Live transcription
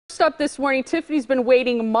First up this morning, Tiffany's been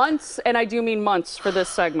waiting months, and I do mean months, for this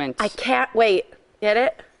segment. I can't wait. Get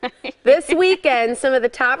it? This weekend, some of the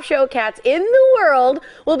top show cats in the world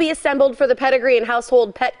will be assembled for the Pedigree and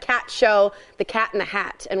Household Pet Cat Show, The Cat in the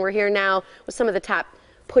Hat. And we're here now with some of the top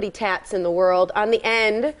putty tats in the world. On the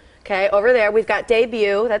end, okay, over there, we've got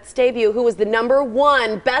Debut. That's Debut, who was the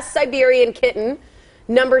 #1 best Siberian kitten,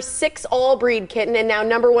 #6 all-breed kitten, and now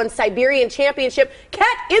 #1 Siberian championship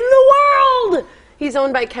cat in the world. He's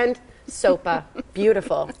owned by Ken Sopa.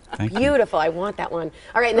 Beautiful. Beautiful. I want that one.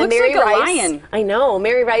 All right, and then Looks Mary like a Reiss. lion. I know.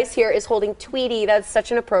 Mary Reiss here is holding Tweety. That's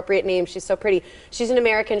such an appropriate name. She's so pretty. She's an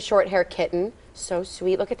American short hair kitten. So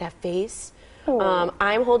sweet. Look at that face.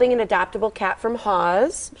 I'm holding an adoptable cat from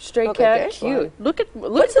HAWS. Stray cat, cute. Look at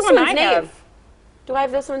What's the this one one's I name? have. Do I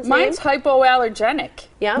have this one's name? Mine's hypoallergenic.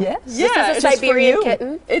 Yeah? Yes. This is a Siberian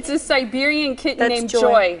kitten. It's a Siberian kitten That's named Joy.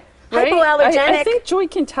 Joy. Right? Hypoallergenic. I think Joy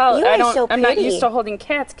can tell. You are so I'm not pretty. used to holding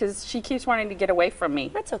cats because she keeps wanting to get away from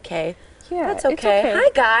me. That's okay. Yeah, That's it's okay. okay. Hi,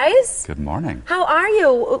 guys. Good morning. How are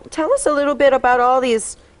you? Tell us a little bit about all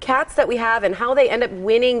these cats that we have and how they end up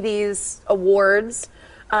winning these awards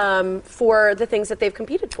for the things that they've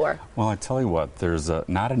competed for. Well, I tell you what, there's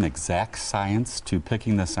not an exact science to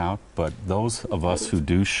picking this out, but those of us who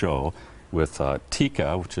do show with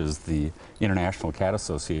TICA, which is the International Cat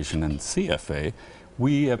Association, and CFA,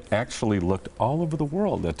 we have actually looked all over the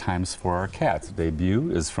world at times for our cats. Debut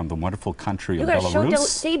is from the wonderful country of You gotta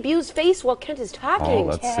Belarus. show Debu's face while Kent is talking. Oh,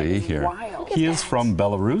 let's see here. wild. He is from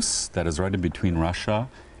Belarus, that is right in between Russia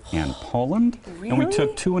and Poland. And we Really?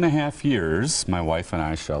 took 2.5 years, my wife and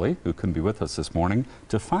I, Shelley, who couldn't be with us this morning,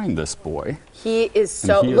 to find this boy. He is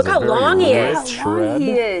so. And he is Look a how very long he is. rich How long red.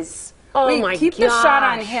 he is. Oh Wait, my keep the shot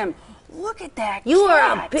on gosh. him. Look at that You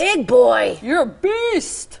are a cat. big boy. You're a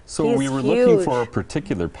beast. So He's we were looking huge. for a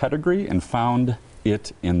particular pedigree and found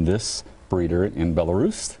it in this breeder in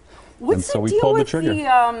Belarus. What's and so the we deal pulled with the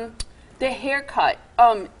trigger. the haircut?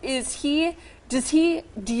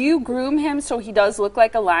 Do you groom him so he does look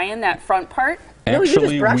like a lion, that front part? No, you just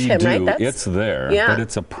Actually, brush we him, do. right? That's- It's there, Yeah. but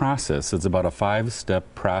it's a process. It's about a 5-step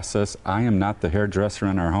process. I am not the hairdresser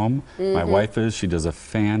in our home. My wife is. She does a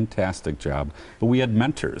fantastic job. But we had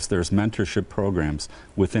mentors. There's mentorship programs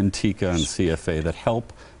within TICA and CFA that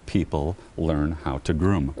help people learn how to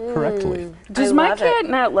groom correctly. Does I my love cat it.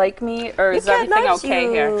 not like me, or is cat everything loves okay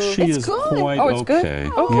you. here? She It's is good. quite Oh, it's good? okay.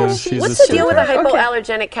 Okay. Yeah, she's What's a the deal with a super.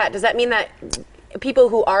 hypoallergenic cat? Does that mean that people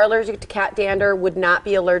who are allergic to cat dander would not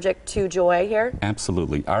be allergic to Joy here?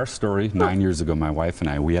 Absolutely. Our story, 9 years ago, my wife and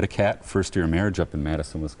I, we had a cat, first year of marriage up in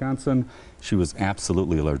Madison, Wisconsin. She was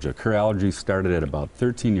absolutely allergic. Her allergy started at about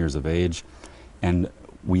 13 years of age, and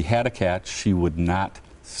we had a cat. She would not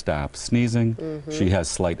stop sneezing. She has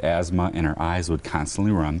slight asthma, and her eyes would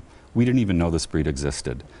constantly run. We didn't even know this breed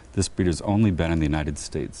existed. This breed has only been in the United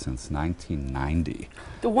States since 1990.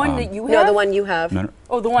 The one that you have? No, the one you have. No, no,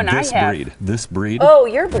 Oh, the one I this have. breed. This breed. Oh,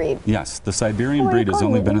 your breed. Yes, the Siberian breed has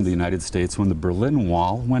only been in the United States. When the Berlin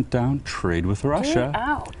Wall went down, trade with Russia Get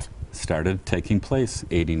out. started taking place.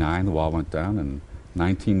 89, the wall went down. In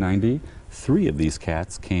 1990, 3 of these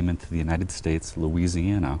cats came into the United States,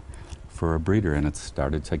 Louisiana, for a breeder, and it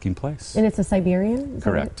started taking place. And it's a Siberian? Is that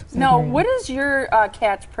Correct. what- Now, Siberian. what is your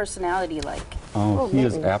cat's personality like? Oh, he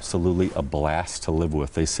is absolutely a blast to live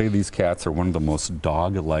with. They say these cats are one of the most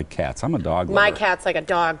dog-like cats. I'm a dog lover. My cat's like a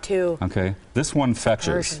dog, too. Okay, this one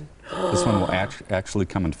fetches. This one will actually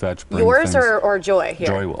come and fetch. Bring Yours things. or Joy here?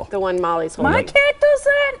 Joy will. The one Molly's holding. My cat does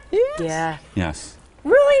that? Yeah. Yes.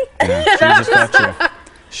 Really? Yeah, she's a fetcher.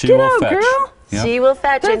 She Get will out, fetch. girl. Yep. She will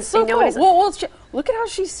fetch. That's so you know cool. what is- Well, look at how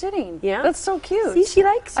she's sitting. Yeah. That's so cute. See, she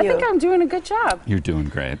likes I you. think I'm doing a good job. You're doing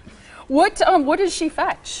great. What does she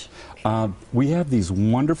fetch? We have these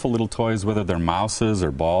wonderful little toys, whether they're mouses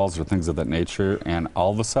or balls or things of that nature, and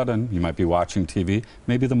all of a sudden, you might be watching TV,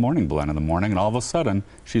 maybe the morning blend in the morning, and all of a sudden,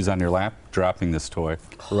 she's on your lap, dropping this toy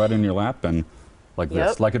right in your lap, and like Yep.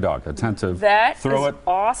 this, like a dog, attentive. That Throw is it,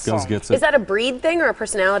 awesome. goes gets it. Is that a breed thing or a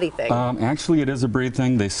personality thing? Actually, it is a breed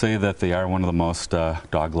thing. They say that they are one of the most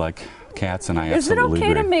dog-like cats, and I Is it absolutely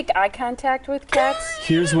okay agree. to make eye contact with cats?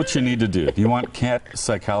 Here's what you need to do. You want cat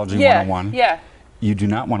psychology Yeah, 101? yeah. You do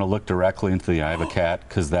not want to look directly into the eye of a cat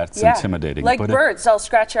because that's Yeah. intimidating. Like But birds, they'll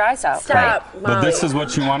scratch your eyes out. Stop, Right? Molly. But this is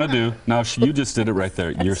what you want to do. Now, you just did it right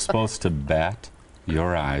there. You're supposed to bat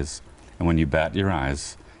your eyes. And when you bat your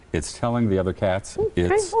eyes, it's telling the other cats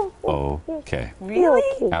it's okay.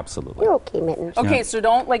 Really? Absolutely. You're okay, Mittens. Okay, Yeah. so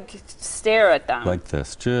don't stare at them. Like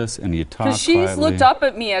this. Just, and you talk Because she's quietly. looked up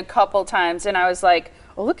at me a couple times, and I was like,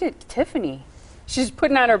 "Oh, look at Tiffany. She's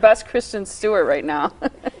putting on her best Kristen Stewart right now."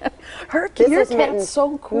 Your This is cat's Mittens.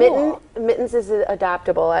 so cool. Mittens is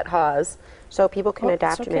adoptable at HAWS. so people can It's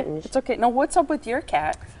adopt okay. mittens. It's okay. Now, what's up with your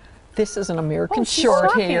cat? This is an American she's short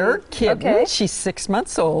talking. hair kitten. Okay. She's 6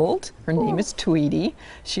 months old. Her name is Tweety.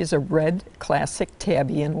 She is a red classic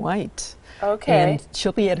tabby and white. Okay. And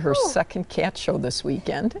she'll be at her second cat show this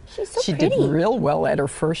weekend. She's so she pretty. did real well at her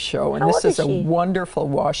first show. And How this old is is a she? wonderful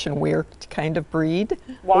wash and wear kind of breed.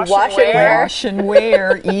 Wash Wash and and wear. wear. Wash and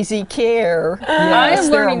wear, easy care. I Yes,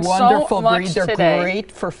 am they're a learning so wonderful much breed. They're today.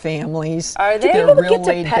 great for families. Are they? They're people real get to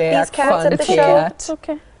laid pet these back, cats fun at the show? cat. It's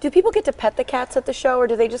okay. Do people get to pet the cats at the show, or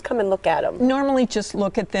do they just come and look at them? Normally just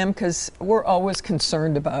look at them because we're always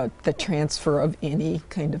concerned about the transfer of any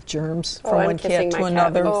kind of germs from I'm one kissing cat my to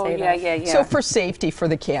cat another. when you Oh, say yeah, that. yeah, yeah. So for safety for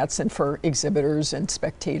the cats and for exhibitors and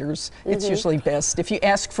spectators, it's usually best if you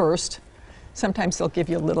ask first. Sometimes they'll give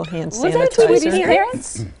you a little hand Was that Tweety's sanitizer.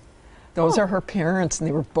 parents? Those are her parents, and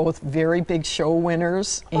they were both very big show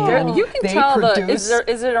winners. There- And you can they tell produce,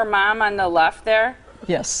 is it her mom on the left there?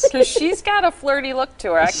 yes, Because she's got a flirty look to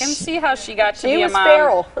her. I can see how she got to She be was a mom.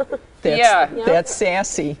 feral. that's, Yeah. that's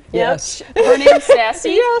Sassy. Yes, Her name's Sassy.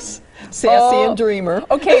 yes, Sassy and Dreamer.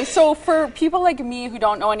 Okay, so for people like me who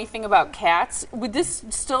don't know anything about cats, would this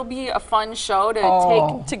still be a fun show to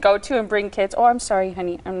take to go to and bring kids? Oh, I'm sorry,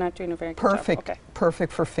 honey, I'm not doing a very good Perfect, job. Okay.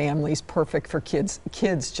 perfect for families, perfect for kids.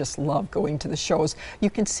 Kids just love going to the shows. You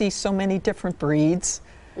can see so many different breeds,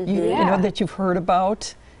 you know, that you've heard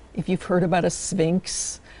about. If you've heard about a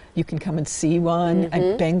Sphinx, you can come and see one.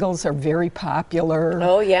 And Bengals are very popular.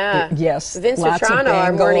 Oh, yeah. Yes, Vince lots of Vetrano,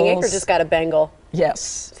 our morning anchor, Bengals. just got a Bengal.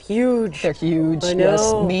 Yes. Huge. They're huge. I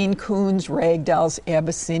Yes, know. Maine Coons, Ragdolls,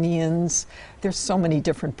 Abyssinians. There's so many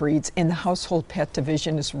different breeds, and the household pet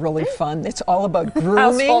division is really fun. It's all about grooming.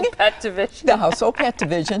 Household pet division. The household pet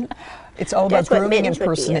division. It's all about That's what grooming and Mittens would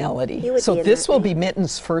be in. personality. He would So be in this that will be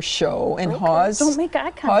Mittens' first show, and HAWS. Don't make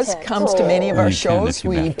eye HAWS contact. comes to many of our You can shows. if you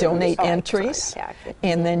We have to. donate Oh, I'm entries, sorry, Cat.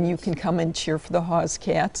 and then you can come and cheer for the HAWS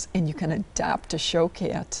cats, and you can adopt a show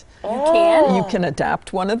cat. You can? You can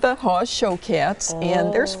adopt one of the HAWS show cats,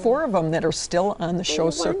 and there's 4 of them that are still on the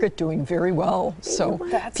show circuit doing very well. So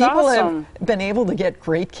That's people awesome. have been able to get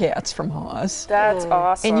great cats from HAWS. That's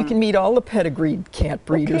awesome. And you can meet all the pedigreed cat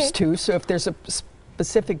breeders Okay. too. So if there's a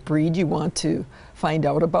specific breed you want to find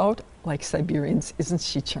out about, like Siberians, isn't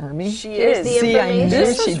she charming? She Here's is. the See, I knew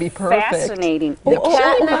This she'd is be perfect. fascinating. The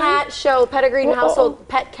Cat in the Hat show, Pedigreed and Oh, oh, Household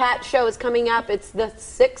Pet Cat Show is coming up. It's the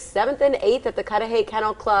 6th, 7th, and 8th at the Cudahy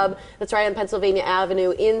Kennel Club. That's right on Pennsylvania Avenue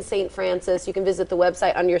in St. Francis. You can visit the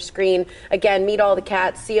website on your screen. Again, meet all the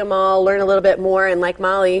cats, see them all, learn a little bit more, and like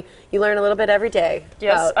Molly, you learn a little bit every day.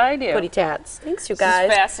 Yes, about I do. Footy tats. Thanks, you This is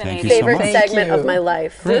guys. fascinating. Thank you so Favorite much. Thank segment you. of my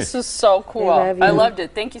life. This is so cool. love you. I loved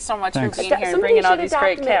it. Thank you so much Thanks. for being here and Somebody bringing all should these adopt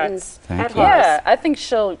great Mittens cats. Thank at you. HAWS. Yeah, I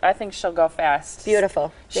think she'll go fast.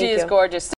 Beautiful. She Thank is you. gorgeous.